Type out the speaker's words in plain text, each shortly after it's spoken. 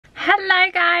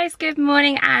guys, good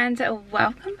morning and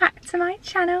welcome back to my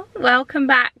channel. Welcome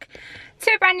back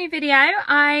to a brand new video.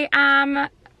 I am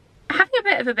having a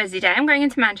bit of a busy day. I'm going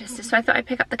into Manchester, so I thought I'd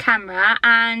pick up the camera,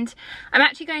 and I'm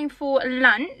actually going for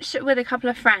lunch with a couple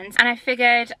of friends, and I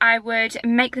figured I would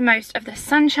make the most of the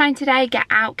sunshine today, get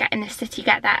out, get in the city,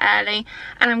 get there early,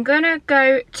 and I'm gonna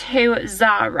go to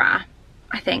Zara,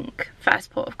 I think,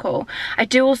 first port of call. I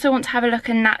do also want to have a look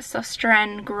in that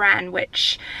GRWM,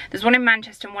 which there's one in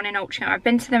Manchester and one in Altrincham. I've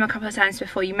been to them a couple of times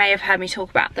before. You may have heard me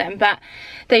talk about them, but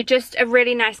they're just a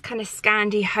really nice kind of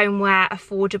Scandi homeware,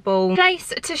 affordable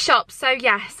place to shop. So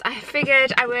yes, I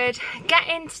figured I would get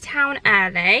into town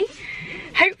early.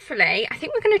 Hopefully, I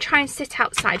think we're going to try and sit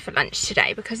outside for lunch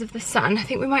today because of the sun. I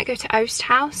think we might go to Oysho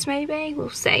Haul, maybe.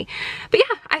 We'll see. But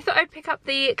yeah, I thought I'd pick up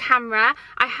the camera.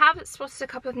 I have spotted a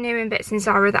couple of new bits in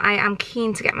Zara that I am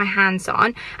keen to get my hands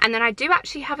on. And then I do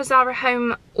actually have a Zara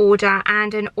home order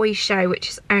and an Oysho, which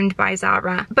is owned by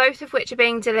Zara. Both of which are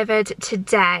being delivered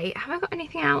today. Have I got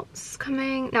anything else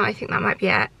coming? No, I think that might be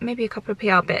it. Maybe a couple of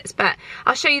PR bits, but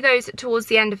I'll show you those towards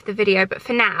the end of the video. But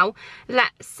for now,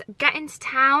 let's get into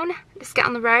town. Let's get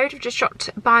on the road. We've just dropped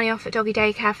Barney off at doggy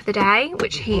daycare for the day,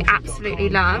 which he absolutely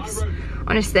loves.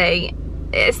 Honestly,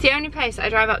 it's the only place I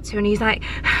drive up to and he's like,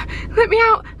 let me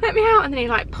out, and then he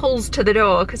like pulls to the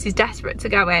door because he's desperate to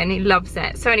go in. He loves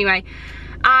it. So anyway,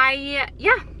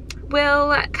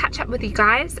 we'll catch up with you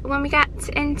guys when we get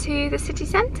into the city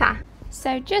centre.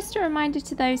 So just a reminder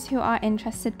to those who are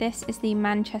interested, this is the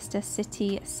Manchester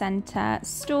City Centre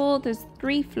store. There's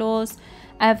 3 floors,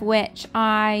 of which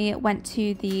I went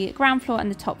to the ground floor and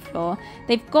the top floor.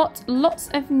 They've got lots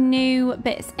of new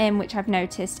bits in, which I've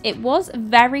noticed. It was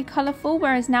very colourful,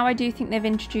 whereas now I do think they've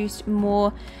introduced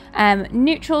more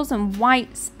neutrals and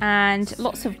whites, and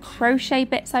lots of crochet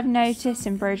bits I've noticed,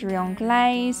 embroidery on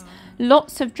glaze,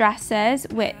 lots of dresses,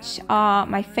 which are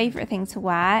my favourite thing to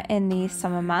wear in the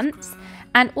summer months,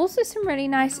 and also some really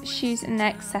nice shoes and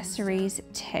accessories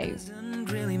too.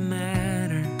 Really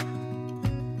matter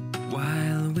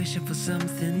while wishing for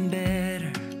something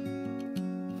better.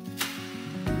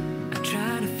 I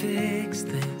try to fix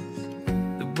things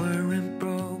that weren't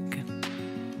broken,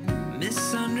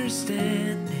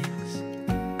 misunderstandings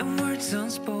and words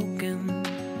unspoken.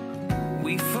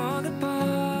 We fall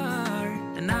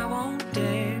apart and I won't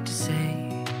dare to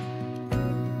say,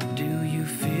 do you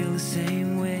feel the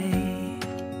same way?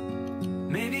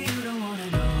 Maybe you don't want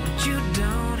to know, but you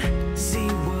don't see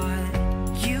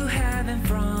what you have in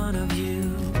front of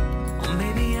you, or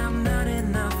maybe I'm not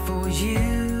enough for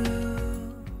you.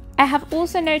 I have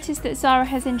also noticed that Zara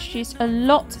has introduced a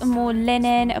lot more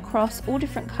linen across all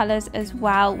different colours as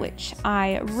well, which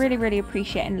I really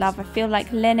appreciate and love. I feel like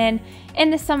linen in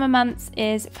the summer months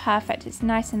is perfect. It's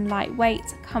nice and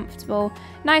lightweight, comfortable,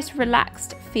 nice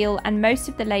relaxed feel, and most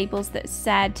of the labels that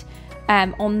said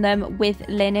on them with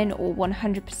linen or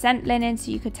 100% linen,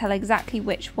 so you could tell exactly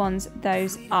which ones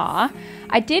those are.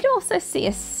 I did also see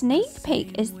a sneak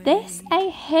peek. Is this a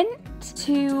hint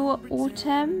to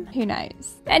autumn? Who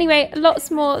knows? But anyway,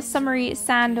 lots more summery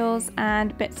sandals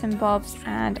and bits and bobs,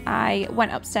 and I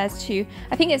went upstairs to,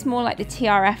 I think it's more like the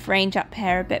TRF range up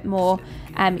here, a bit more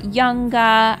younger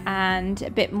and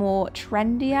a bit more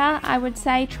trendier, I would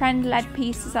say, trend-led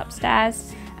pieces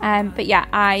upstairs. But yeah,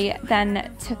 I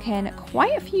then took in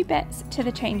quite a few bits to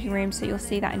the changing room, so you'll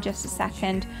see that in just a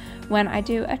second when I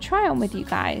do a try on with you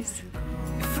guys.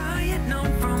 If I had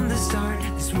known from the start,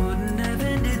 this wouldn't have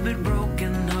ended with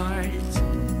broken hearts,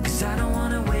 'cause I don't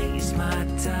want to waste my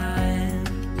time,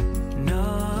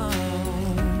 no.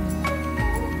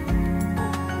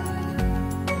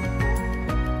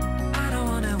 I don't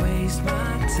want to waste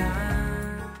my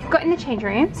time. Got in the change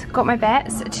rooms, got my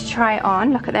bits to try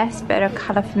on. Look at this, bit of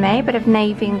colour for me, bit of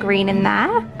navy and green in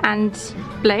there, and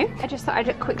blue. I just thought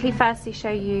I'd quickly firstly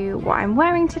show you what I'm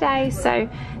wearing today. So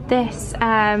this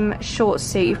short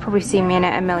suit, you've probably seen me in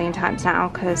it a million times now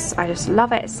because I just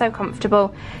love it. It's so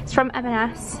comfortable. It's from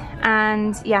M&S,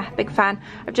 and yeah, big fan.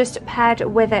 I've just paired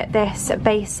with it this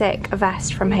basic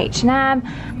vest from H&M,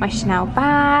 my Chanel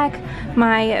bag,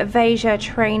 my Veja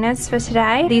trainers for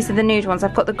today. These are the nude ones.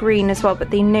 I've got the green as well, but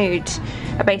the nude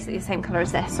are basically the same colour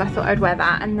as this, so I thought I'd wear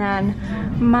that. And then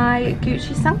my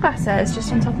Gucci sunglasses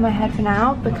just on top of my head for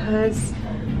now because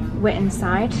we're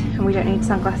inside and we don't need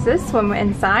sunglasses when we're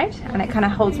inside, and it kind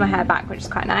of holds my hair back, which is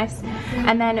quite nice.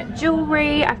 And then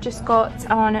jewellery, I've just got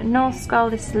on North Skull,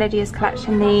 this is Lydia's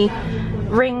collection. The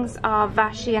rings are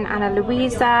Vashi and Ana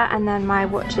Luisa, and then my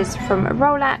watch is from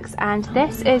Rolex, and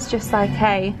this is just like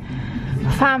a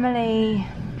family,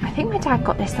 I think my dad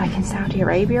got this like in Saudi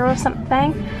Arabia or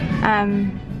something.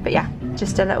 But yeah,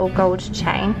 just a little gold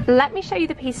chain. Let me show you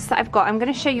the pieces that I've got. I'm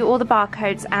going to show you all the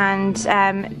barcodes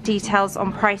and details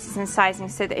on prices and sizing,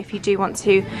 so that if you do want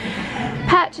to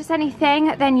purchase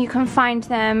anything, then you can find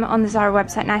them on the Zara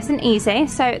website nice and easy.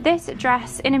 So this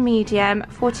dress in a medium,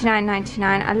 $49.99.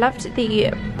 I loved the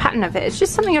pattern of it. It's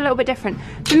just something a little bit different.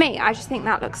 For me, I just think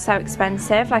that looks so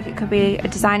expensive, like it could be a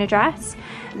designer dress.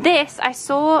 This, I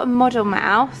saw Model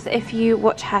Mouth, if you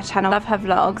watch her channel, love her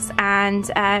vlogs, and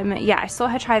yeah, I saw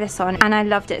her try this on and I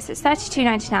loved it. So it's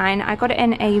 $32.99. I got it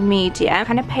in a medium,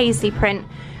 kind of paisley print,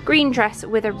 green dress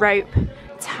with a rope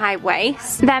tie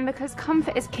waist. Then, because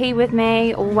comfort is key with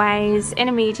me always, in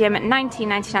a medium at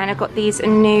 $19.99, I got these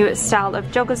new style of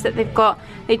joggers that they've got.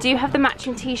 They do have the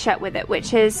matching t-shirt with it,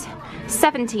 which is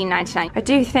 $17.99. I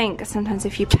do think sometimes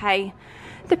if you pay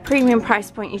the premium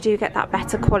price point, you do get that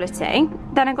better quality.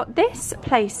 Then I got this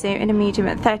play suit in a medium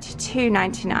at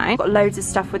 $32.99. Got loads of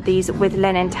stuff with these with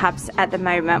linen tabs at the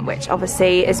moment, which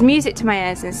obviously is music to my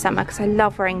ears in summer because I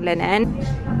love wearing linen.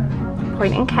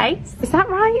 Point in case. Is that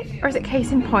right? Or is it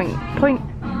case in point? Point.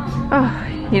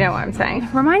 Oh, you know what I'm saying.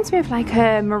 Reminds me of like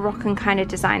a Moroccan kind of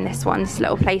design, this one, this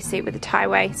little play suit with a tie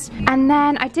waist. And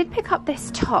then I did pick up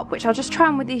this top, which I'll just try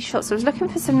on with these shorts. I was looking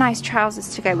for some nice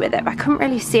trousers to go with it, but I couldn't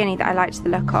really see any that I liked the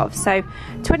look of. So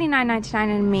 $29.99 in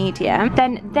a medium.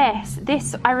 Then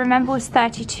this I remember was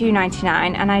 $32.99,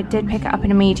 and I did pick it up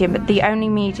in a medium, but the only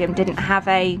medium didn't have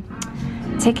a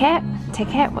ticket,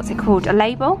 what's it called, a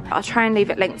label. I'll try and leave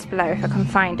it linked below if I can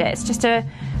find it. It's just a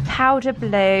powder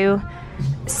blue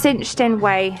cinched in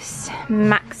waist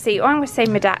maxi, or I'm going to say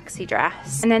midaxi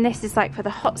dress. And then this is like for the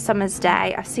hot summer's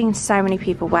day. I've seen so many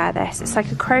people wear this. It's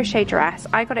like a crochet dress.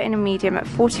 I got it in a medium at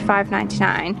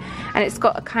 $45.99, and it's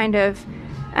got a kind of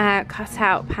cut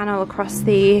out panel across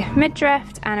the midriff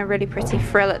and a really pretty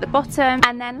frill at the bottom.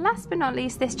 And then last but not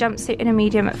least, this jumpsuit in a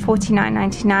medium at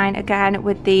 $49.99, again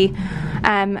with the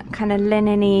kind of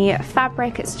linen-y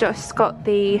fabric. It's just got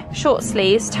the short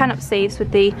sleeves, turn-up sleeves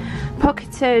with the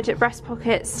pocketed breast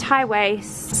pockets, tie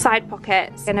waist, side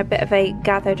pockets, and a bit of a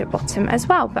gathered bottom as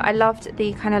well. But I loved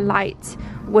the kind of light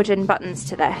wooden buttons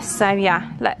to this. So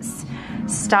yeah, let's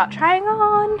start trying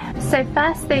on. So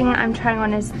first thing I'm trying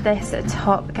on is this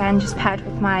top, again just paired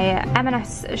with my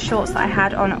M&S shorts that I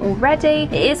had on already.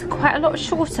 It is quite a lot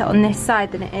shorter on this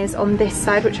side than it is on this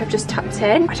side, which I've just tucked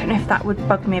in. I don't know if that would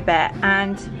bug me a bit,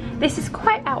 and this is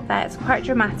quite out there, it's quite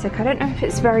dramatic. I don't know if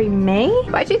it's very me,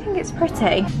 but I do think it's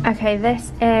pretty. Okay,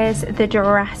 this is the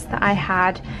dress that I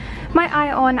had my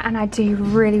eye on, and I do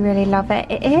really love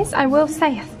it. It is, I will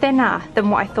say, thinner than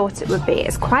what I thought it would be.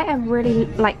 It's quite a really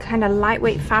like kind of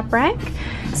lightweight fabric,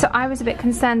 so I was a bit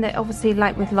concerned that obviously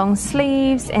like with long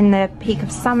sleeves in the peak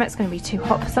of summer it's going to be too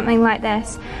hot for something like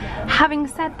this. Having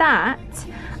said that,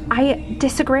 I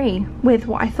disagree with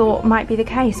what I thought might be the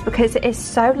case, because it is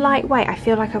so lightweight. I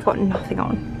feel like I've got nothing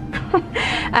on.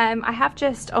 I have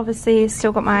just obviously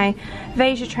still got my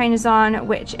Veja trainers on,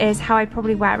 which is how I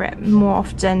probably wear it more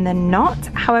often than not.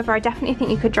 However, I definitely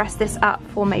think you could dress this up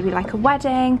for maybe like a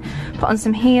wedding, put on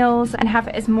some heels and have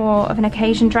it as more of an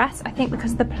occasion dress. I think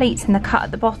because of the pleats and the cut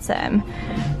at the bottom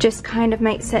just kind of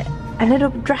makes it a little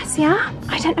dressier.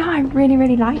 I don't know, I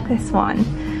really like this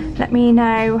one. Let me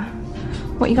know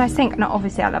what you guys think. No,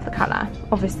 obviously I love the colour.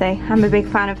 Obviously I'm a big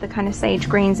fan of the kind of sage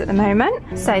greens at the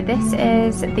moment. So this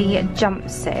is the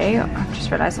jumpsuit. I've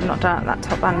just realised I've not done that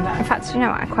top button. In fact, you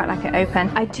know what, I quite like it open.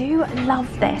 I do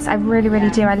love this, I really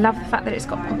do. I love the fact that it's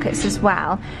got pockets as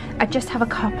well. I just have a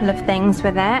couple of things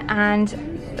with it, and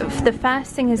the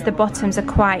first thing is the bottoms are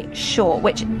quite short,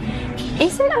 which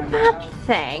isn't a bad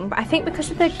thing, but I think because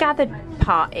of the gathered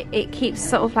part, it keeps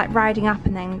sort of like riding up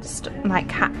and then just like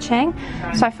catching.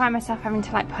 So I find myself having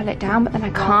to like pull it down, but then I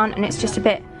can't, and it's just a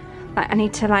bit like I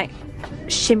need to like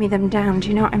shimmy them down, do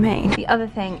you know what I mean? The other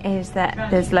thing is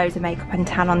that there's loads of makeup and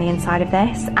tan on the inside of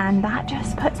this, and that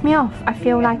just puts me off. I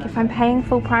feel like if I'm paying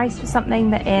full price for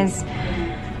something that is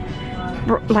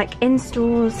like in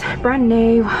stores, brand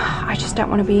new, I just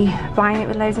don't want to be buying it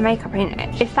with loads of makeup. I mean,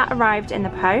 if that arrived in the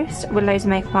post with loads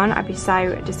of makeup on, I'd be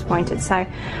so disappointed. So I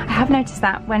have noticed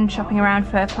that when shopping around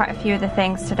for quite a few of the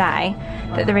things today,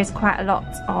 that there is quite a lot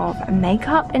of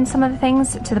makeup in some of the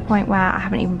things, to the point where I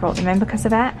haven't even brought them in because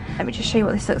of it. Let me just show you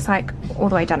what this looks like all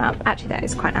the way done up. Actually, that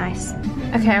is quite nice.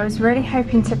 Okay, I was really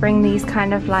hoping to bring these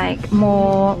kind of like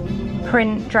more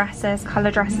print dresses, colour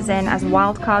dresses in as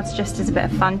wildcards, just as a bit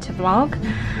of fun to vlog.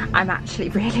 I'm actually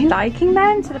really liking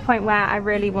them, to the point where I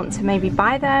really want to maybe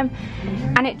buy them,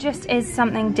 and it just is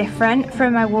something different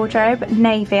from my wardrobe.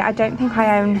 Navy, I don't think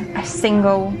I own a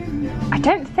single I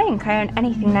don't think I own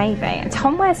anything navy, and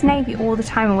Tom wears navy all the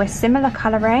time and we're similar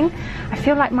colouring. I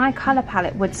feel like my colour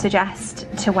palette would suggest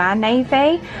to wear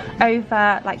navy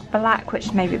over like black, which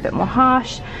is maybe a bit more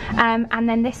harsh, and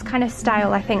then this kind of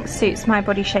style I think suits my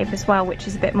body shape as well, which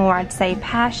is a bit more, I'd say,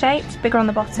 pear shaped, bigger on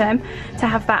the bottom, to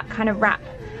have that kind of wrap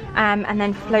and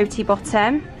then floaty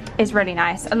bottom is really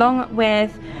nice, along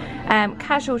with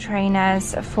casual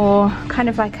trainers for kind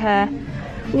of like a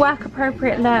work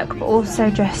appropriate look, but also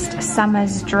just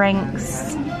summer's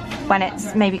drinks when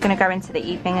it's maybe going to go into the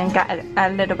evening and get a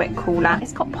little bit cooler.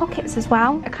 It's got pockets as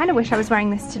well. I kind of wish I was wearing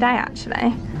this today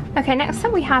actually. Okay, next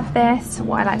up we have this,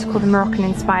 what I like to call the Moroccan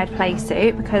inspired play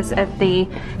suit, because of the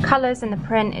colours and the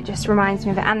print. It just reminds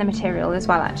me of it, and the material as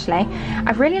well actually.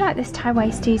 I really like this tie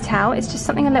waist detail. It's just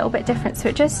something a little bit different, so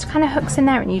it just kind of hooks in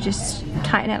there and you just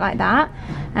tighten it like that,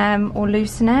 or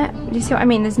loosen it. Do you see what I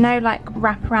mean? There's no like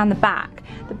wrap around the back.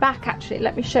 The back actually,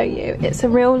 let me show you, it's a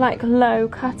real like low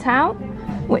cutout,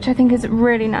 which I think is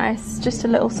really nice. Just a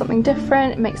little something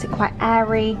different. It makes it quite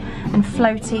airy and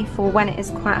floaty for when it is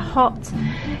quite hot.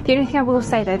 The only thing I will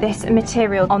say though, this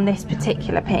material on this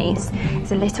particular piece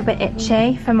is a little bit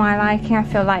itchy for my liking. I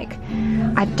feel like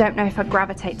I don't know if I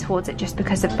gravitate towards it just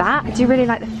because of that. I do really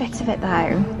like the fit of it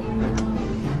though.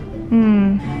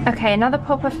 Okay, another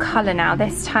pop of colour now,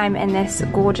 this time in this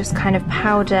gorgeous kind of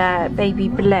powder baby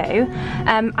blue.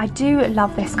 I do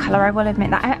love this colour, I will admit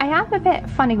that. I am a bit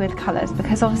funny with colours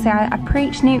because obviously I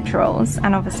preach neutrals,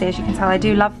 and obviously as you can tell I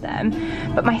do love them,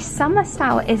 but my summer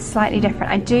style is slightly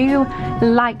different. I do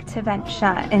like to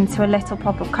venture into a little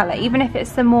pop of colour, even if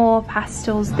it's the more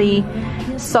pastels, the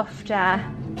softer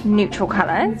neutral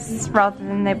colours rather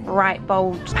than the bright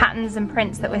bold patterns and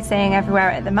prints that we're seeing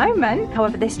everywhere at the moment.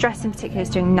 However, this dress in particular is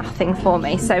doing nothing for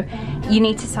me, so you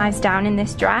need to size down in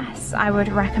this dress. I would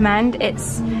recommend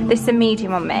this is a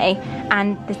medium on me,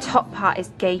 and the top part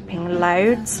is gaping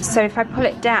loads, so if I pull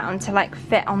it down to like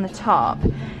fit on the top,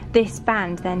 this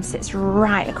band then sits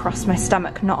right across my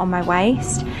stomach, not on my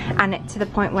waist, and it to the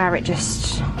point where it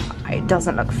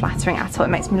doesn't look flattering at all. It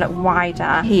makes me look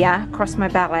wider here across my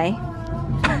belly.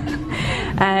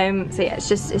 So yeah,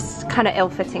 it's kind of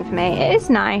ill-fitting for me. It is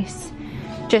nice,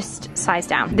 just size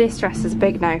down. This dress is a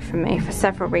big no for me for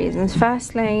several reasons.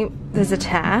 Firstly, there's a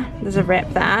tear, there's a rip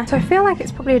there, so I feel like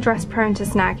it's probably a dress prone to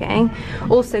snagging.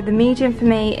 Also, the medium for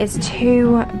me is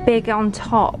too big on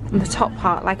top, the top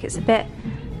part, like it's a bit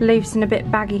loose and a bit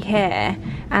baggy here,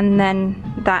 and then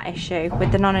that issue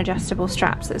with the non-adjustable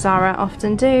straps that Zara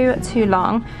often do, too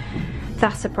long.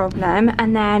 That's a problem.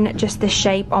 And then just the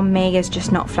shape on me is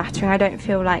just not flattering. I don't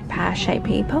feel like pear-shaped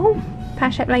people,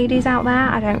 pear-shaped ladies out there,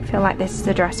 I don't feel like this is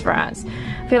a dress for us.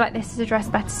 I feel like this is a dress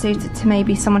better suited to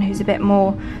maybe someone who's a bit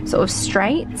more sort of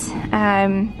straight,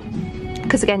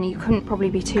 because again, you couldn't probably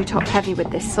be too top heavy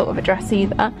with this sort of a dress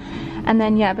either. And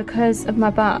then yeah, because of my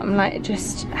bum, like it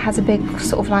just has a big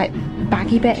sort of like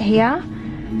baggy bit here.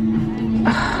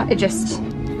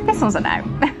 This one's a no.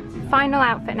 Final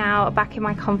outfit now, back in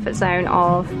my comfort zone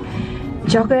of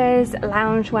joggers,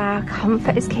 loungewear.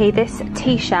 Comfort is key. This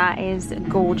t-shirt is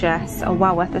gorgeous, or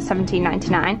well worth the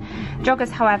 $17.99. Joggers,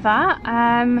 however,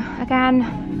 again,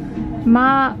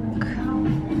 mark,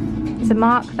 there's a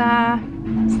mark there,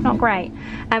 it's not great.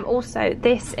 Also,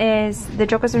 the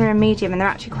joggers are in a medium and they're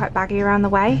actually quite baggy around the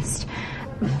waist,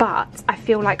 but I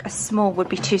feel like a small would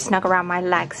be too snug around my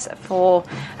legs for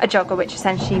a jogger, which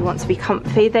essentially you want to be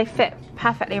comfy. They fit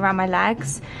perfectly around my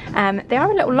legs. They are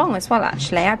a little long as well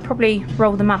actually. I'd probably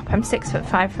roll them up. I'm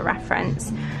 6'5" for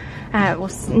reference.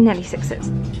 Well, nearly 6 foot.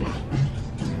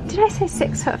 Did I say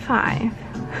 6'5"?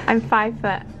 I'm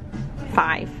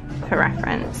 5'5" for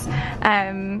reference.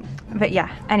 But yeah,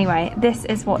 anyway, this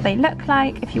is what they look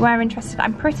like if you were interested.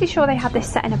 I'm pretty sure they have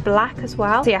this set in a black as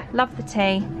well. So yeah, love the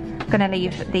tee. Gonna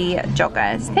leave the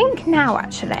joggers. I think now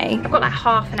actually, I've got like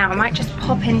half an hour. I might just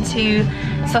pop into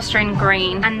Soster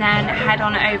Green and then head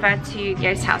on over to the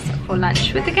Oysho house for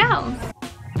lunch with the girls.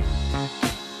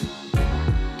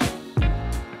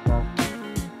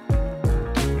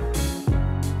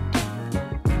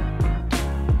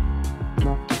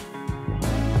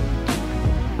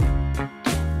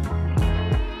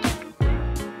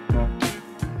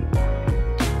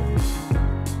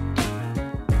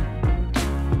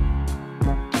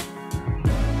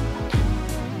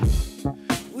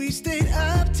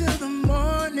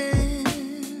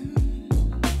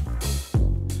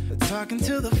 Talking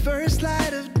till the first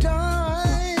light of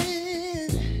dawn,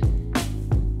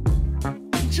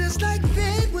 just like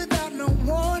fate without no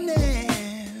warning.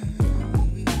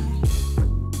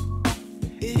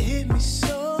 It hit me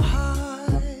so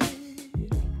hard.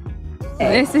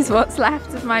 This is what's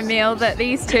left of my meal that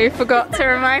these two forgot to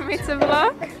remind me to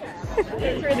vlog.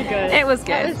 It's really good. It was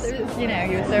good. It was, you know,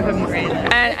 you were so hungry.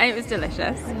 And it was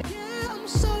delicious. I'm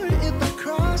sorry if I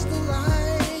crossed the line.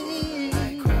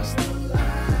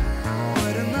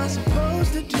 What am I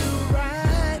supposed to do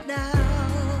right now?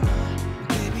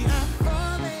 Baby, I'm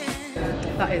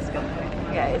falling. That is good.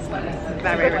 Yeah, it's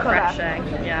very refreshing.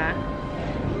 Yeah.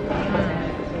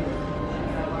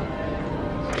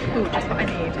 Ooh, just what I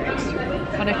need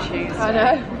on a Tuesday. I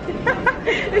know.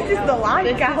 This is the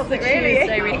life, gals. It really is.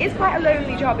 It is quite a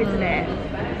lonely job, isn't it?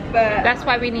 But That's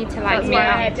why we need to like meet yeah,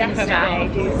 up and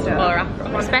definitely stuff. do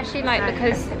stuff. Especially like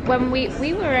because when we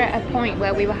were at a point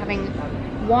where we were having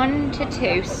 1 to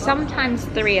 2, sometimes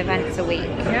 3 events a week.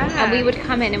 Yeah. And we would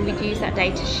come in and we'd use that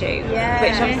day to shoot. Yeah.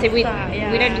 Which obviously we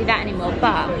Yeah. don't do that anymore.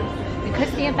 But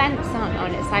because the events aren't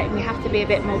on, it's like we have to be a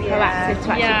bit more proactive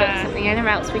to actually book something in, or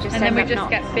else we just and then end we up just not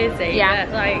get busy. Yeah.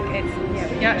 But like it's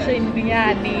you actually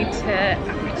need to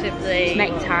actively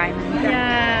make time.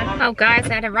 Yeah. Oh guys,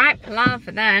 I had a right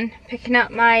palaver then picking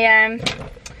up my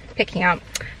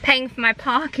paying for my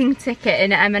parking ticket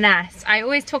in M&S. I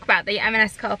always talk about the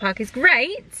M&S car park is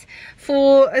great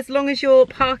for as long as you're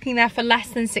parking there for less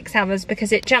than 6 hours,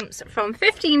 because it jumps from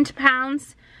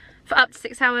 £15 for up to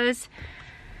 6 hours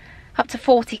up to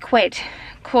 40 quid.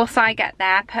 Of course I get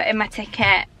there, put in my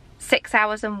ticket, 6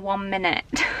 hours and 1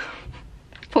 minute.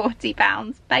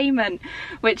 £40 payment,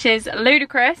 which is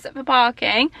ludicrous for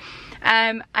parking.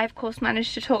 I of course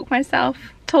managed to talk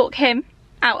him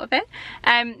out of it.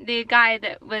 The guy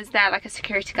that was there, like a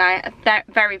security guy,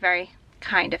 very, very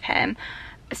kind of him,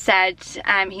 said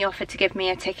he offered to give me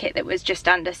a ticket that was just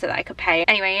under so that I could pay.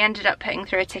 Anyway, he ended up putting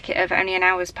through a ticket of only an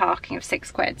hour's parking of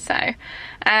 6 quid. So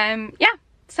yeah.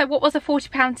 So what was a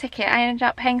 £40 ticket? I ended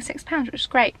up paying £6, which is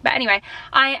great. But anyway,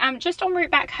 I am just en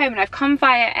route back home, and I've come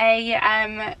via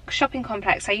a shopping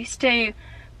complex. I used to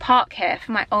park here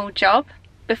for my old job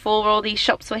before all these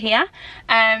shops were here.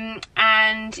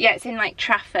 And yeah, it's in like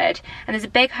Trafford, and there's a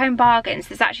big Home Bargains.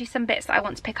 There's actually some bits that I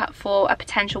want to pick up for a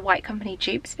potential White Company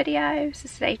dupes video, so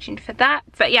stay tuned for that.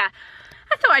 But yeah,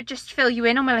 I thought I'd just fill you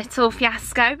in on my little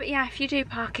fiasco. But yeah, if you do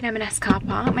park in M&S car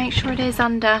park, make sure it is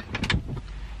under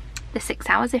the 6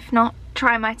 hours. If not,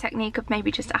 try my technique of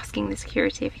maybe just asking the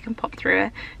security if you can pop through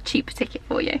a cheaper ticket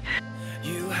for you.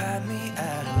 You had me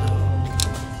at hello.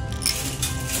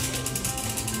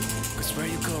 'Cause where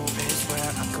you go is where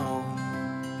I go.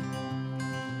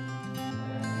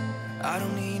 I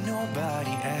don't need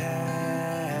nobody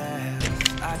else.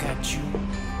 I got you,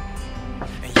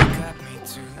 and you got me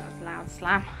too. That was a loud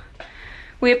slam.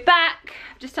 We're back.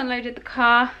 I've just unloaded the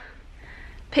car,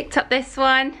 picked up this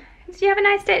one. Did you have a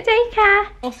nice day at daycare?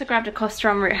 Also grabbed a Costa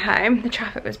en route home. The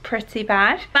traffic was pretty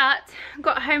bad, but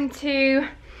got home to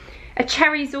a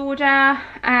cherries order,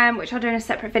 which I'll do in a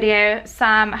separate video.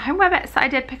 Some homeware bits that I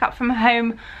did pick up from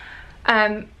home.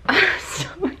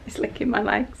 Stop, it's licking my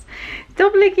legs.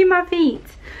 Stop licking my feet.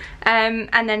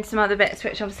 And then some other bits,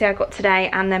 which obviously I got today,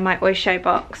 and then my Oysho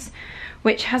box,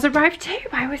 which has arrived too.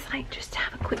 I always like just to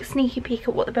have a quick sneaky peek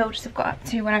at what the builders have got up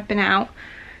to when I've been out.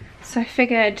 So I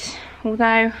figured,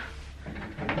 although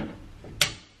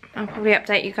I'll probably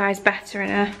update you guys better in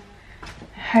a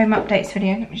home updates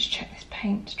video. Let me just check this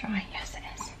paint's dry. Yes, it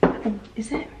is. Oh,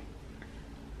 is it?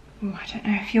 Oh, I don't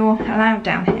know if you're allowed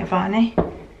down here, Barney.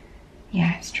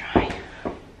 Yeah, it's dry. I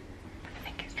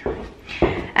think it's dry.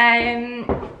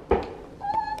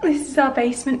 This is our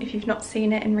basement if you've not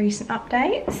seen it in recent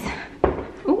updates.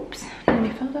 Oops, nearly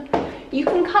fell down. You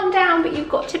can come down, but you've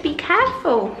got to be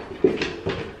careful.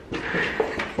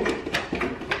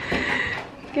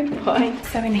 Good boy.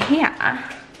 So in here,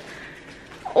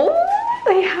 oh,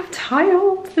 they have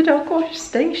tiled the dog wash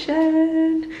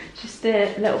station. Just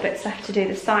a little bits left to do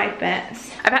the side bits.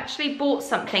 I've actually bought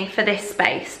something for this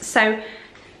space. So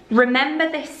remember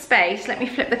this space, let me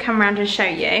flip the camera around and show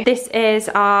you. This is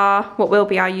our, what will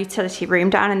be our utility room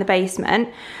down in the basement.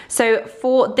 So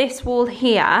for this wall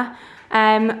here,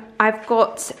 I've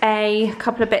got a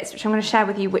couple of bits which I'm going to share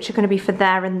with you, which are going to be for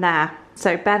there and there.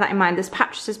 So bear that in mind. There's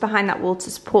mattresses behind that wall to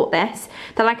support this.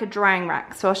 They're like a drying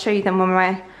rack, so I'll show you them when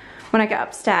I get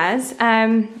upstairs.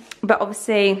 But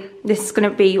obviously this is going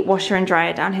to be washer and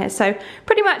dryer down here. So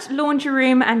pretty much laundry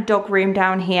room and dog room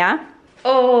down here.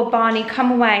 Oh, Barney,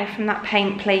 come away from that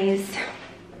paint, please.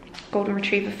 Golden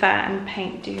Retriever fur and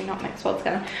paint do not mix well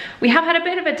together. We have had a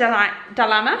bit of a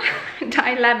dilemma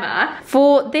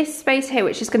for this space here,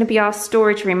 which is going to be our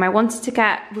storage room. I wanted to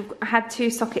get, we've had 2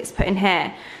 sockets put in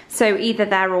here, so either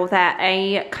there or there,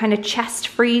 a kind of chest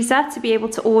freezer to be able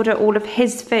to order all of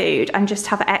his food and just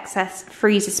have excess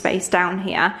freezer space down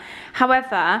here.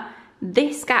 However,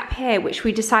 this gap here, which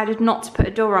we decided not to put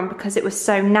a door on because it was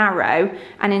so narrow,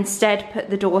 and instead put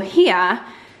the door here,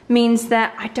 means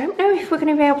that I don't know if we're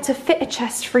going to be able to fit a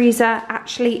chest freezer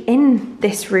actually in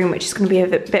this room, which is going to be a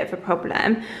bit of a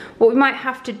problem. What we might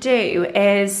have to do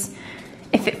is,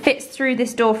 if it fits through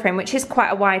this door frame, which is quite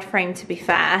a wide frame to be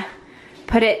fair,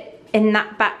 put it in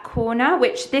that back corner,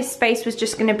 which this space was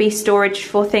just going to be storage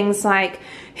for things like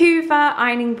Hoover,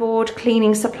 ironing board,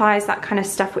 cleaning supplies, that kind of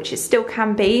stuff, which it still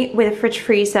can be, with a fridge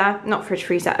freezer, not fridge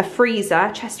freezer, a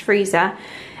freezer, chest freezer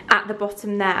at the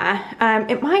bottom there.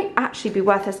 It might actually be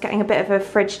worth us getting a bit of a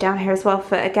fridge down here as well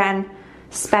for, again,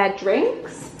 spare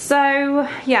drinks. So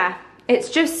yeah, it's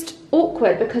just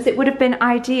awkward because it would have been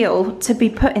ideal to be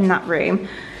put in that room.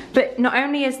 But not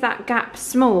only is that gap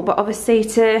small, but obviously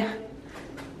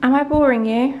am I boring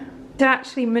you? To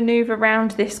actually maneuver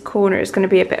around this corner is going to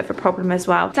be a bit of a problem as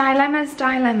well. Dilemmas,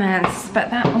 but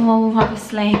that will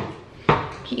obviously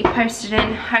keep you posted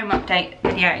in home update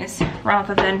videos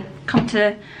rather than come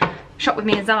to shop with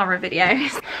me and Zara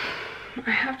videos.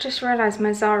 I have just realised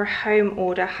my Zara home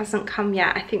order hasn't come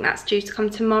yet. I think that's due to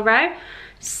come tomorrow.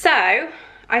 So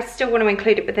I still want to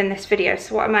include it within this video.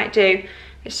 So what I might do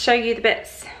is show you the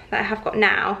bits that I have got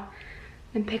now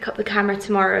and pick up the camera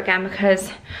tomorrow again,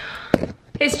 because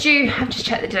it's due, I've just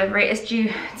checked the delivery, it's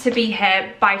due to be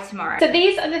here by tomorrow. So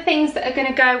these are the things that are going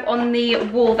to go on the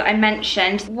wall that I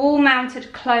mentioned. Wall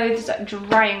mounted clothes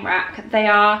drying rack. They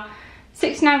are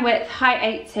 69 width,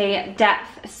 height 80,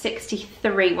 depth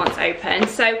 63 once open.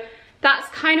 So that's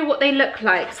kind of what they look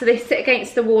like. So they sit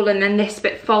against the wall and then this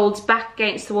bit folds back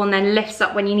against the wall and then lifts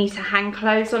up when you need to hang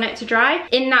clothes on it to dry.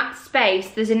 In that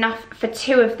space, there's enough for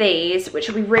 2 of these, which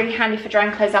will be really handy for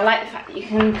drying clothes. I like the fact that you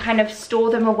can kind of store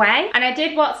them away. And I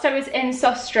did, whilst I was in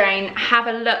Sostrain, have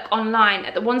a look online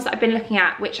at the ones that I've been looking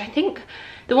at, which I think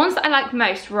the ones that I liked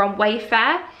most were on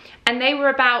Wayfair, and they were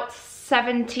about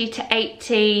 70 to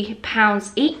 80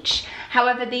 pounds each.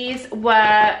 However, these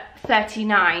were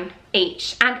 39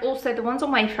 each, and also the ones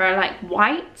on Wayfair are like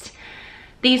white.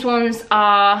 These ones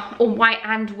are all white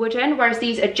and wooden, whereas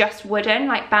these are just wooden,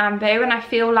 like bamboo, and I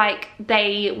feel like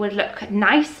they would look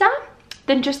nicer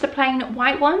than just the plain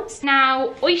white ones.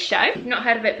 Now, Oysho, if you've not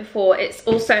heard of it before, it's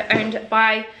also owned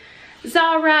by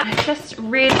Zara. I just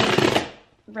really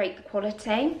rate the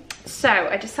quality, so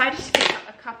I decided to pick up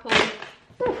a couple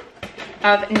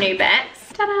of new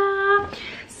bits. Ta-da!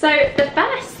 So the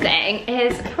first thing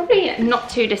is probably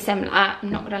not too dissimilar, I'm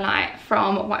not gonna lie,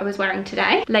 from what I was wearing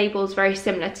today. Labels very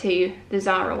similar to the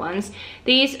Zara ones.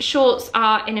 These shorts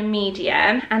are in a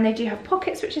medium and they do have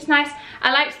pockets, which is nice.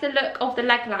 I liked the look of the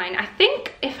leg line. I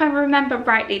think, if I remember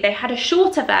rightly, they had a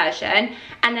shorter version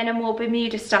and then a more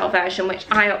Bermuda style version, which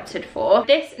I opted for.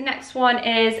 This next one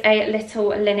is a little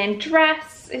linen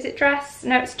dress. Is it dress?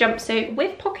 No, it's jumpsuit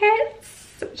with pockets,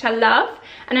 which I love,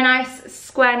 and a nice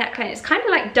square neckline. It's kind of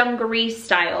like dungaree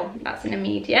style. That's in a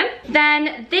medium.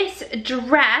 Then this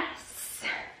dress,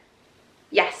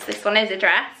 yes, this one is a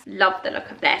dress. Love the look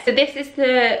of this. So this is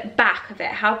the back of it.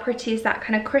 How pretty is that?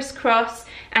 Kind of crisscross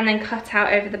and then cut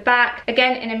out over the back.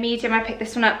 Again, in a medium. I picked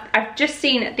this one up. I've just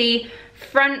seen the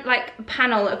front like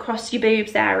panel across your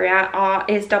boobs area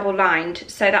is double lined,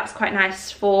 so that's quite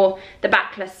nice for the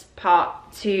backless part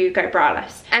to go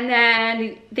braless. And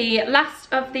then the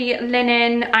last of the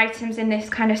linen items in this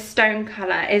kind of stone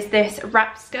colour is this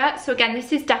wrap skirt. So again,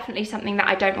 this is definitely something that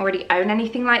I don't already own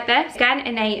anything like this. Again,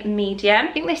 in a medium.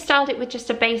 I think they styled it with just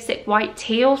a basic white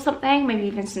tee or something, maybe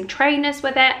even some trainers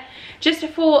with it, just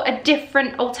for a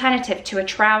different alternative to a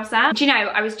trouser. Do you know,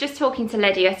 I was just talking to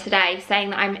Lydia today saying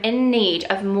that I'm in need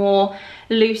of more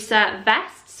looser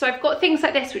vests. So I've got things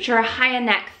like this, which are a higher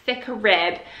neck, thicker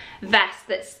rib vest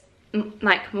that's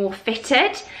like more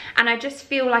fitted, and I just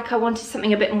feel like I wanted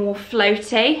something a bit more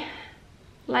floaty,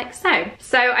 like so.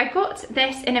 So I got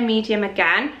this in a medium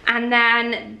again, and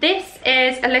then this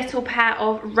is a little pair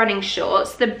of running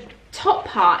shorts. The top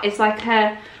part is like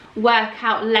a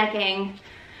workout legging.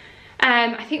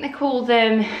 I think they call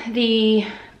them the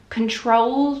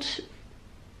controlled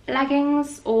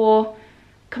leggings or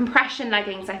compression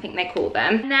leggings, I think they call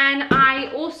them. And then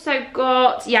I also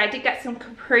got, yeah, I did get some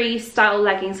capri style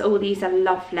leggings. Oh, these are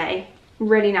lovely,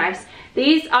 really nice.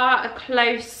 These are a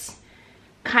close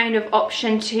kind of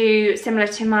option to, similar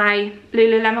to my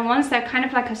Lululemon ones. They're kind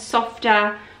of like a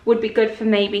softer, would be good for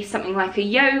maybe something like a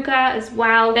yoga as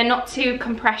well. They're not too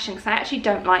compression, because I actually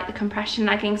don't like the compression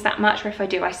leggings that much, or if I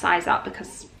do, I size up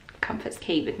because comfort's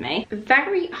key with me.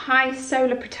 Very high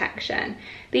solar protection.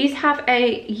 These have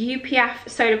a UPF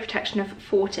solar protection of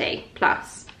 40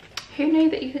 plus. Who knew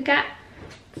that you could get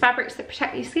fabrics that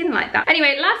protect your skin like that?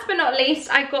 Anyway, last but not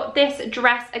least, I got this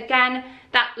dress again,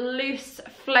 that loose,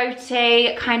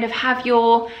 floaty, kind of have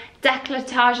your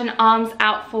decolletage and arms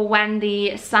out for when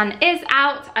the sun is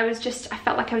out. I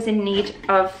felt like I was in need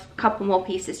of a couple more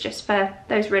pieces just for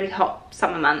those really hot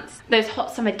summer months. Those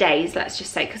hot summer days, let's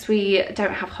just say, because we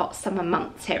don't have hot summer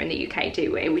months here in the UK,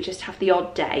 do we? We just have the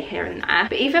odd day here and there.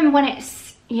 But even when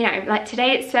it's, you know, like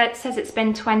today it says it's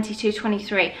been 22,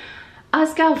 23.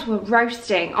 Us girls were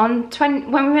roasting on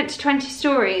when we went to 20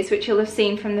 Stories, which you'll have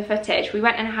seen from the footage. We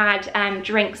went and had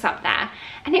drinks up there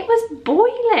and it was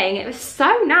boiling. It was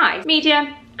so nice.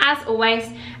 Medium, as always,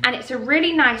 and it's a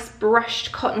really nice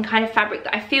brushed cotton kind of fabric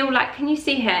that I feel like, can you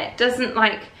see here? It doesn't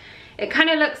like, it kind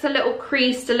of looks a little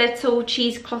creased, a little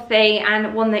cheeseclothy,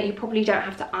 and one that you probably don't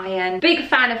have to iron. Big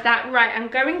fan of that. Right, I'm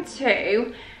going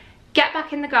to get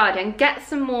back in the garden, get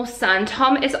some more sun.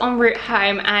 Tom is en route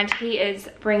home and he is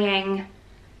bringing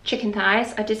chicken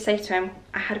thighs. I did say to him,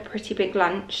 I had a pretty big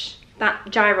lunch. That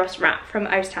gyros wrap from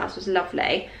Oast House was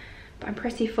lovely, but I'm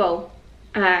pretty full.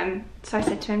 So I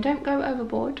said to him, don't go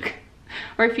overboard.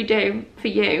 Or if you do, for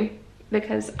you,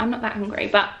 because I'm not that hungry.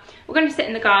 But we're gonna sit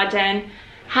in the garden,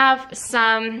 have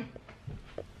some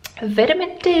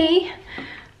vitamin D.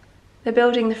 They're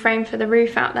building the frame for the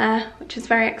roof out there, which is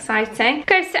very exciting.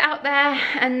 Go sit out there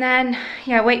and then,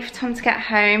 yeah, wait for Tom to get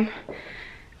home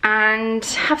and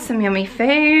have some yummy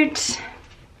food.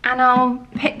 And I'll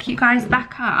pick you guys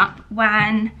back up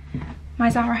when my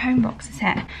Zara Home box is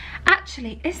here.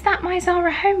 Actually, is that my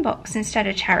Zara Home box instead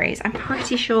of Cherries? I'm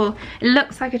pretty sure it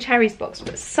looks like a Cherries box,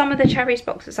 but some of the Cherries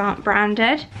boxes aren't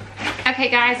branded. Okay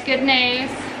guys, good news.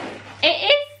 It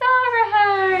is Zara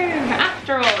Home,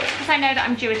 after all. It's because I know that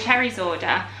I'm due a Cherries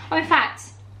order. Oh, in fact,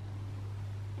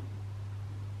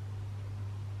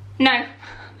 no.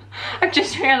 I've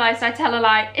just realised I tell a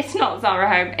lie. It's not Zara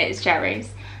Home, it's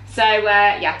Cherries. So,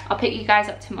 yeah, I'll pick you guys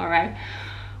up tomorrow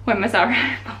when my Zara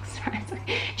Home box arrives.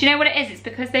 Do you know what it is? It's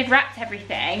because they've wrapped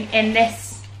everything in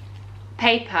this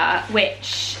paper,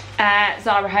 which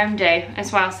Zara Home do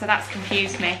as well, so that's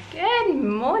confused me. Good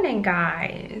morning,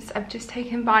 guys. I've just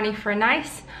taken Barney for a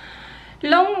nice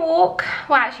long walk.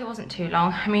 Well, actually it wasn't too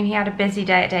long. I mean, he had a busy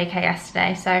day at daycare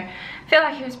yesterday, so I feel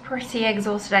like he was pretty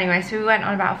exhausted anyway, so we went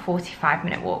on about a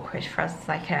 45-minute walk, which for us is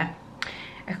like a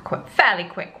fairly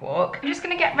quick walk. I'm just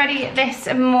gonna get ready this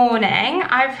morning.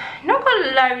 I've not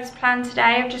got loads planned today.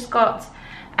 I've just got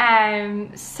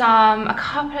a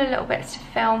couple of little bits to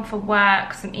film for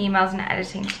work, some emails and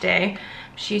editing to do. I'm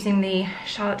just using the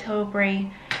Charlotte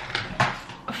Tilbury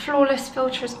Flawless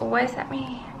filter as always. Let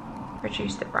me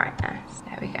reduce the brightness.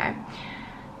 There we go.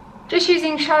 Just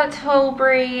using Charlotte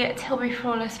Tilbury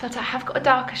Flawless filter. I have got a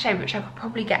darker shade which I could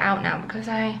probably get out now because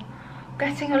I'm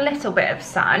getting a little bit of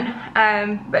sun.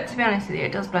 But to be honest with you,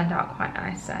 it does blend out quite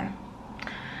nice, so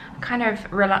kind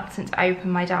of reluctant to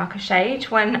open my darker shade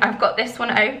when I've got this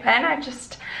one open. I'm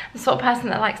just the sort of person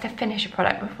that likes to finish a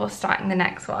product before starting the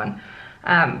next one.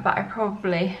 But I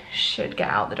probably should get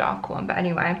out the darker one, but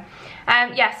anyway.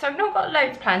 Yeah, so I've not got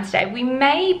loads planned today. We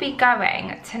may be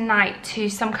going tonight to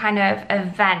some kind of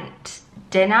event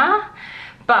dinner,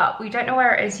 but we don't know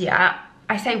where it is yet.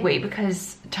 I say we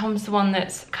because Tom's the one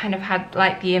that's kind of had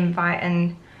like the invite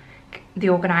and the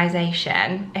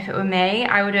organisation. If it were me,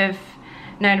 I would have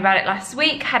known about it last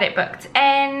week, had it booked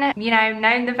in, you know,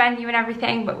 known the venue and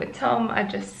everything, but with Tom, I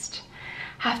just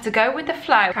have to go with the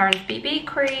flow. Karen's BB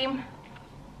cream,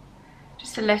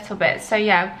 just a little bit. So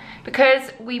yeah,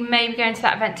 because we may be going to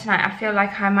that event tonight, I feel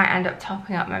like I might end up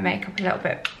topping up my makeup a little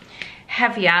bit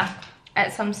heavier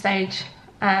at some stage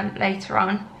later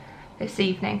on this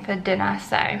evening for dinner.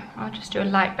 So I'll just do a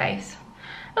light base,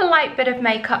 a light bit of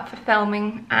makeup for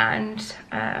filming and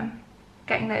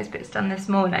getting those bits done this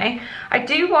morning. I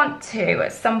do want to,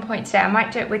 at some point today, I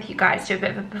might do it with you guys, do a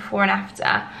bit of a before and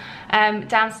after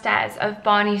downstairs of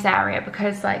Barney's area,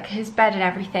 because like his bed and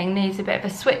everything needs a bit of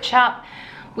a switch up.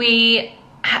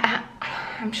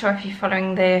 I'm sure if you're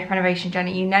following the renovation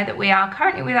journey, you know that we are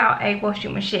currently without a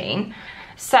washing machine.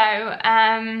 So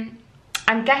I'm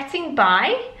getting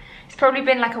by. It's probably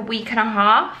been like a week and a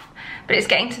half, but it's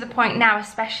getting to the point now,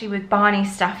 especially with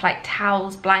Barney's stuff like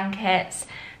towels, blankets,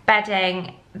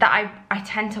 bedding, that I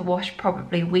tend to wash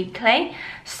probably weekly.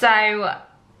 So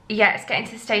yeah, it's getting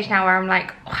to the stage now where I'm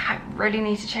like, oh, I really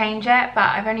need to change it, but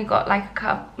I've only got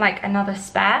like another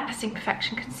spare Lasting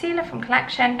Perfection concealer from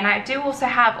Collection, and I do also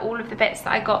have all of the bits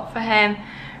that I got for him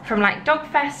from like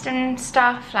Dogfest and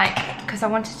stuff, like because I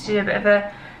wanted to do a bit of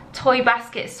a toy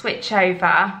basket switch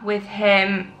over with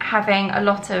him having a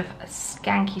lot of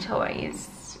skanky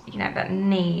toys, you know, that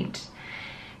need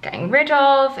getting rid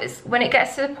of. It's when it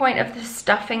gets to the point of the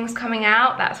stuffings coming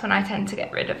out, that's when I tend to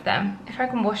get rid of them. If I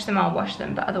can wash them, I'll wash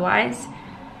them, but otherwise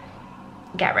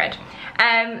get rid.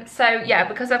 So yeah,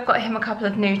 because I've got him a couple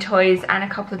of new toys and a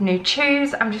couple of new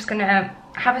chews, I'm just gonna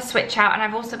have a switch out. And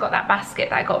I've also got that basket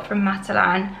that I got from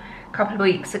Matalan a couple of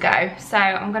weeks ago, so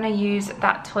I'm gonna use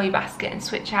that toy basket and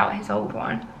switch out his old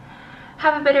one.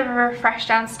 Have a bit of a refresh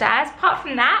downstairs. Apart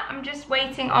from that, I'm just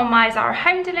waiting on my Zara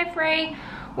home delivery,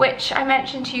 which I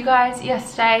mentioned to you guys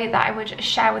yesterday that I would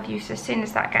share with you. So as soon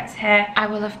as that gets here, I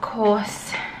will of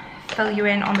course fill you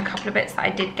in on the couple of bits that I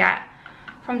did get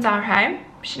from Zara home.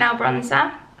 Chanel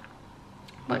bronzer.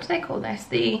 What do they call this?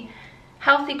 The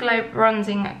Healthy Glow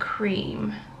Bronzing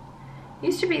Cream.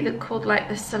 Used to be called like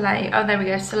the Soleil, oh there we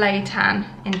go, Soleil Tan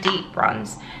in deep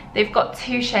bronze. They've got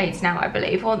 2 shades now, I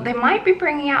believe, or they might be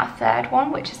bringing out a 3rd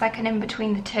one, which is like an in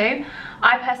between the 2.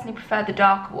 I personally prefer the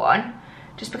darker one,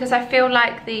 just because I feel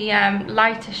like the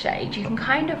lighter shade you can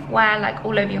kind of wear like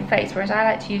all over your face, whereas I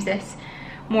like to use this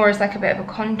more as like a bit of a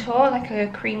contour, like a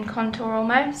cream contour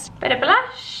almost. Bit of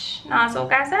blush, NARS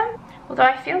Orgasm, although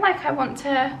I feel like I want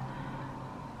to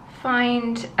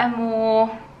find a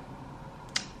more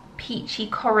peachy,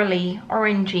 corally,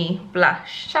 orangey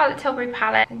blush. Charlotte Tilbury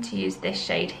palette, and to use this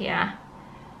shade here.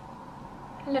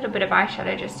 A little bit of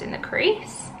eyeshadow just in the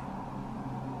crease.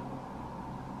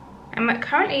 I'm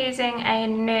currently using a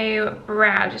new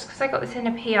brow just because I got this in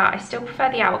a PR. I still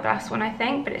prefer the Hourglass one, I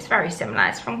think, but it's very similar.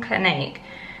 It's from Clinique.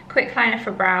 Quick liner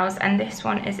for brows, and this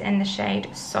one is in the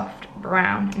shade Soft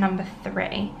Brown, number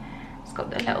 3. It's got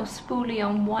the little spoolie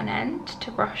on one end to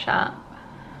brush up,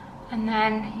 and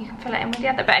then you can fill it in with the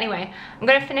other. But anyway, I'm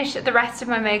going to finish the rest of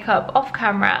my makeup off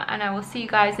camera, and I will see you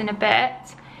guys in a bit,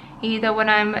 either when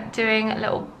I'm doing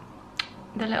the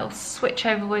little switch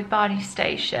over with Body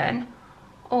Station,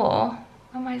 or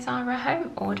when my Zara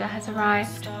home order has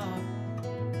arrived.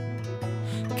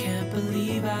 Can't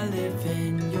believe I live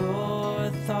in your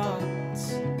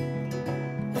thoughts.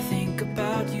 I think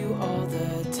about you all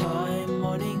the time,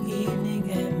 morning, evening,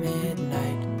 and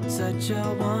midnight. Such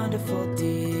a wonderful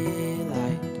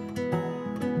delight.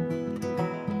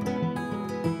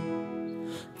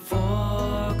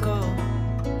 Forgo,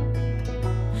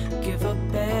 give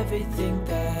up everything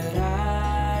that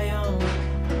I own.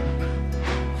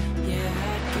 Yeah,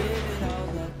 I'd give it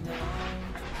all up now.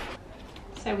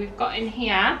 So we've got in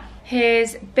here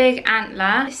his big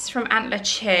antler. This is from Antler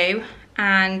Chew,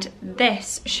 and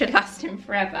this should last him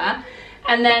forever.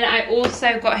 And then I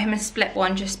also got him a split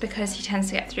one just because he tends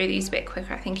to get through these a bit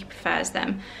quicker. I think he prefers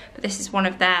them. But this is one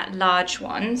of their large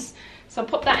ones. So I'll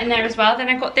pop that in there as well. Then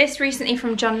I got this recently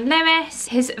from John Lewis.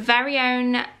 His very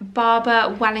own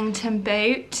Barber Wellington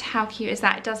boot. How cute is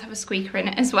that? It does have a squeaker in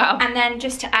it as well. And then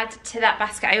just to add to that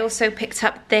basket, I also picked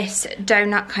up this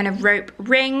donut kind of rope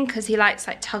ring because he likes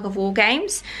like tug of war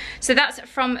games. So that's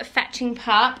from Fetching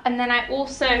Pup. And then I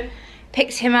also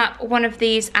picked him up one of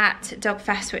these at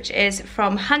Dogfest, which is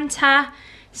from Hunter.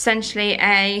 Essentially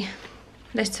a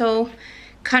little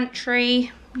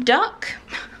country duck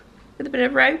with a bit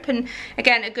of rope, and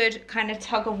again a good kind of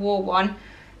tug of war one.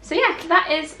 So yeah,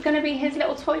 that is going to be his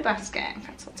little toy basket. In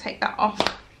fact, I'll take that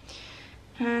off,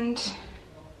 and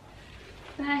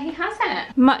there he has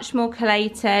it. Much more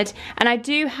collated, and I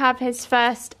do have his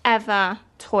first ever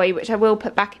toy, which I will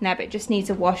put back in there, but it just needs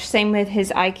a wash. Same with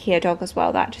his IKEA dog as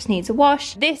well, that just needs a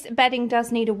wash. This bedding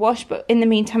does need a wash, but in the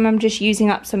meantime I'm just using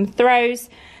up some throws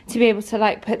to be able to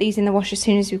like put these in the wash as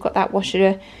soon as we've got that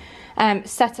washer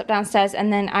set up downstairs,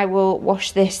 and then I will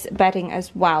wash this bedding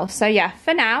as well. So yeah,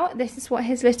 for now this is what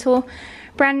his little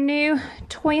brand new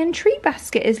toy and treat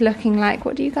basket is looking like.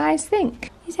 What do you guys think?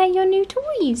 Is that your new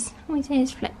toys? Oh, his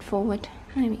hair's flipped forward.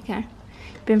 There we go.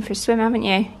 Been for a swim, haven't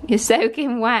you? You're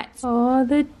soaking wet. Oh,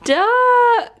 the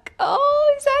duck.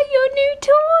 Oh, is that your new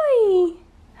toy?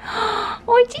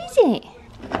 What is it?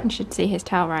 You should see his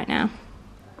tail right now.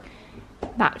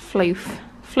 That floof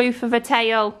of a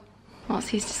tail. Whilst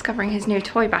he's discovering his new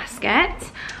toy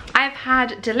basket, I've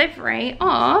had delivery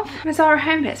of my Zara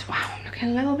home bits. Wow, I'm looking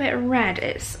a little bit red.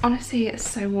 It's honestly, it's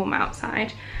so warm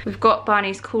outside. We've got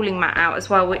Barney's cooling mat out as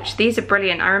well, which these are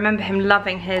brilliant. I remember him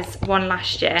loving his one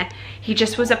last year. He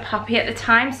just was a puppy at the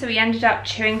time, so he ended up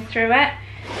chewing through it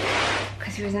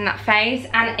because he was in that phase.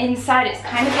 And inside it's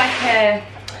kind of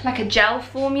like a gel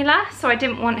formula, so I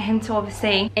didn't want him to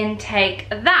obviously intake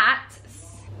that.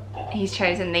 He's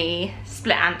chosen the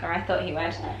split antler. I thought he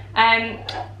would.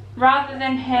 Rather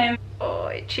than him, oh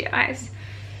itchy eyes,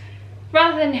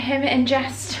 rather than him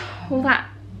ingest all that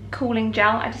cooling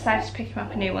gel, I decided to pick him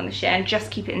up a new one this year and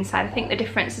just keep it inside. I think the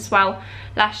difference as well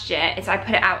last year is I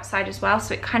put it outside as well,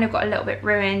 so it kind of got a little bit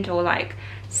ruined, or like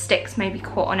sticks maybe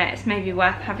caught on it. It's maybe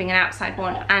worth having an outside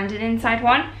one and an inside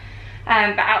one.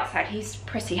 But outside he's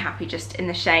pretty happy just in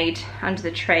the shade under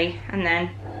the tree, and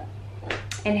then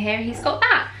in here he's got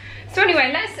that. So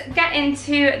anyway, let's get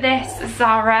into this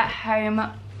Zara Home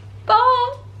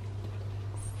box.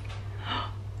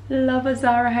 Love a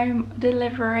Zara Home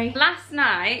delivery. Last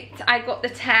night I got the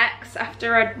text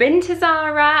after I'd been to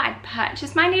Zara, I'd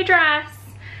purchased my new dress,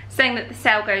 saying that the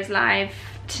sale goes live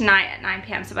tonight at 9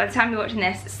 PM. So by the time you're watching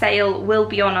this, sale will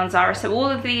be on Zara. So all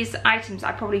of these items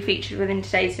I probably featured within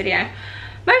today's video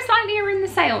most likely are in the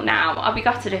sale now. I'll be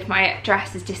gutted if my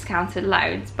dress is discounted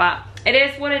loads, but it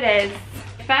is what it is.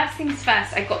 First things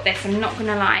first, I got this, I'm not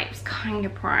gonna lie, it was kind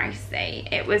of pricey.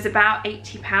 It was about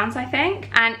 £80 I think,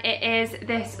 and it is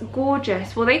this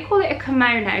gorgeous, well they call it a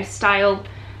kimono style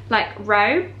like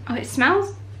robe. Oh, it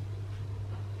smells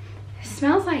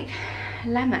like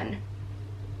lemon.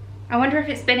 I wonder if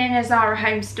it's been in a Zara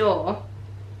Home store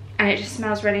and it just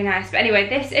smells really nice. But anyway,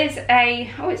 this is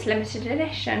a, oh, it's limited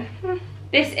edition.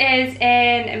 This is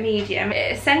in a medium.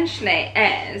 It essentially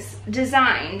is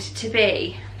designed to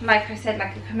be, like I said,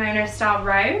 like a kimono style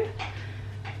robe.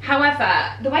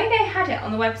 However, the way they had it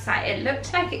on the website, it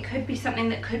looked like it could be something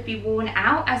that could be worn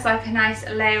out as like a nice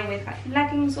layer with like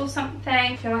leggings or something.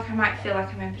 I feel like I might feel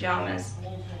like I'm in pajamas,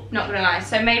 not gonna lie.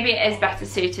 So maybe it is better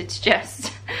suited to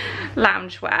just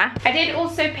loungewear. I did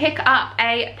also pick up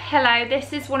a pillow.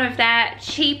 This is one of their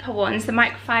cheaper ones, the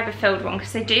microfiber filled one,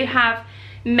 because they do have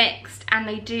mixed and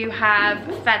they do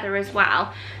have feather as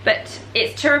well, but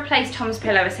it's to replace Tom's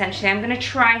pillow essentially. I'm going to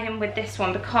try him with this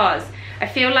one because I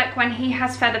feel like when he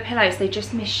has feather pillows they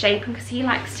just misshape him, because he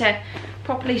likes to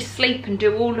properly sleep and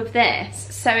do all of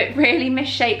this, so it really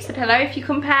misshapes the pillow. If you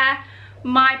compare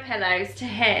my pillows to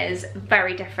his,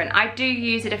 very different. I do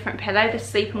use a different pillow, the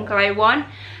Sleep and Glow one,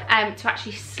 to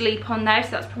actually sleep on those,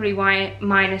 so that's probably why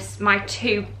my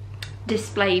two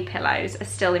display pillows are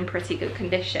still in pretty good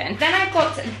condition. Then I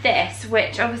got this,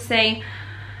 which obviously,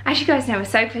 as you guys know, we're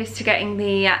so close to getting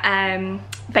the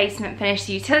basement finished,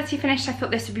 the utility finished. I thought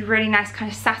this would be really nice,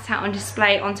 kind of sat out on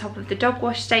display on top of the dog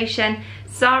wash station.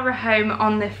 Zara Home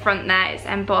on the front there, it's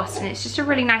embossed, and it's just a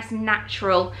really nice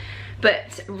natural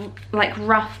but like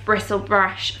rough bristle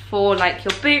brush for like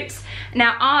your boots.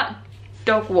 Now our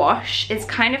dog wash is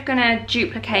kind of gonna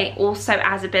duplicate also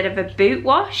as a bit of a boot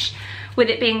wash, with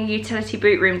it being a utility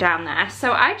boot room down there.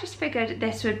 So I just figured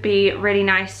this would be really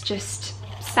nice just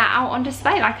sat out on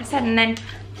display, like I said, and then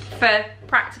for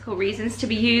practical reasons to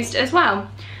be used as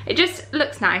well. It just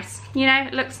looks nice, you know,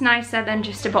 it looks nicer than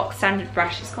just a box standard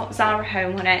brush. It's got Zara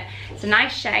Home on it. It's a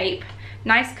nice shape,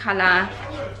 nice colour.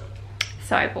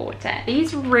 So I bought it.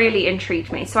 These really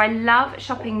intrigued me. So I love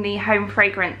shopping the home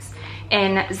fragrance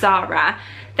in Zara.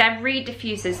 Their reed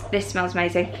diffusers, this smells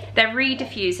amazing. Their reed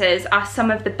diffusers are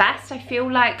some of the best. I feel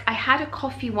like I had a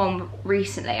coffee one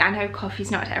recently. I know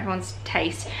coffee's not to everyone's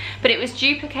taste, but it was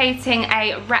duplicating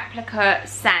a replica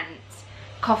scent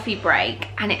coffee break,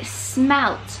 and it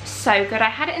smelt so good. I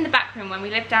had it in the back room when we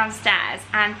lived downstairs,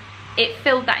 and it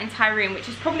filled that entire room, which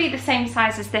is probably the same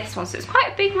size as this one, so it's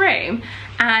quite a big room,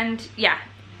 and yeah,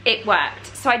 it worked.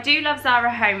 So I do love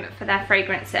Zara Home for their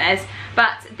fragrances,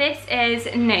 but this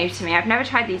is new to me. I've never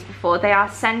tried these before. They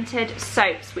are scented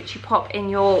soaps which you pop in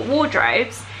your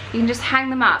wardrobes. You can just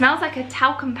hang them up. It smells like a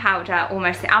talcum powder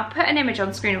almost. I'll put an image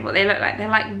on screen of what they look like. They're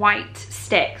like white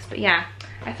sticks, but yeah,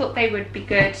 I thought they would be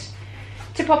good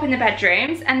to pop in the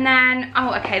bedrooms. And then,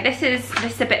 oh okay, this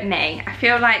is a bit me. I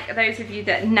feel like those of you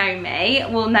that know me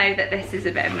will know that this is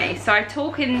a bit of me. So I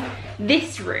talk in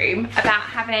this room about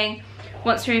having,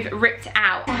 once we've ripped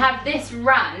out, to have this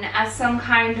run as some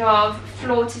kind of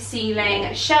floor to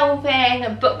ceiling shelving,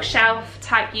 a bookshelf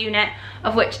type unit,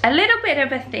 of which a little bit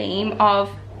of a theme of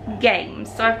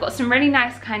games. So I've got some really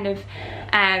nice kind of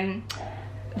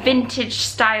vintage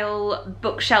style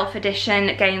bookshelf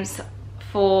edition games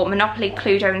for Monopoly,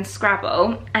 Cluedo and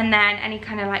Scrabble, and then any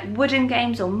kind of like wooden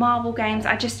games or marble games.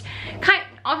 I just kind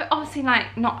of, obviously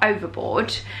like not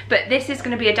overboard, but this is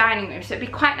going to be a dining room, so it'd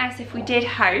be quite nice if we did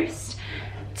host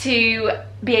to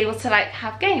be able to like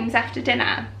have games after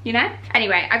dinner, you know?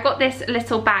 Anyway, I got this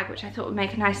little bag which I thought would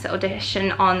make a nice little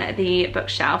addition on the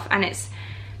bookshelf, and it's,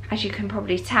 as you can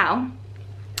probably tell,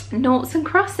 noughts and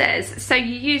crosses. So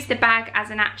you use the bag as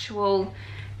an actual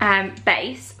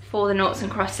base for the noughts and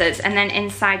crosses, and then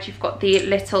inside you've got the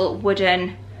little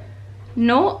wooden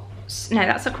noughts, no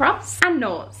that's a cross, and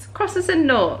noughts, crosses and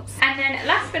noughts. And then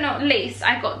last but not least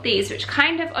I got these, which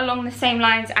kind of along the same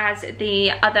lines as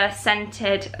the other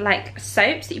scented like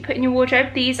soaps that you put in your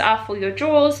wardrobe. These are for your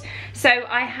drawers. So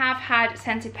I have had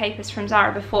scented papers from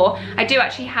Zara before. I do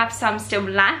actually have some still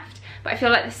left, but I feel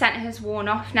like the scent has worn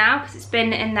off now because it's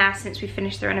been in there since we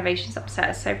finished the renovations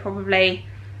upstairs, so probably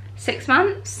 6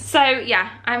 months. So yeah,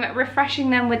 I'm refreshing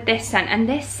them with this scent, and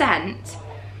this scent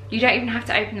You don't even have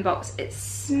to open the box. It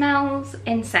smells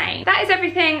insane. That is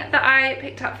everything that I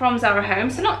picked up from Zara Home.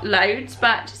 So not loads,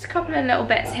 but just a couple of little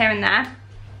bits here and there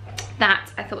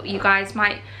that I thought you guys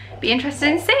might be interested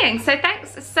in seeing. So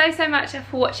thanks so much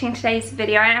for watching today's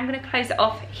video, and I'm going to close it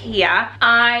off here.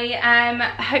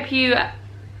 I hope you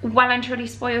well and truly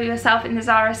spoil yourself in the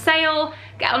Zara sale.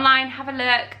 Get online, have a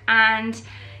look, and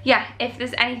yeah, if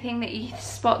there's anything that you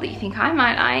spot that you think I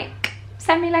might like,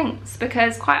 send me links,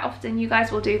 because quite often you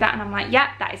guys will do that and I'm like,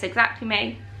 yeah, that is exactly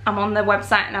me. I'm on the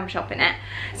website and I'm shopping it.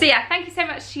 So yeah, thank you so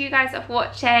much to you guys for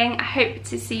watching. I hope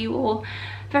to see you all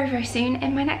very soon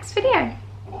in my next video.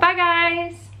 Bye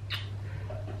guys.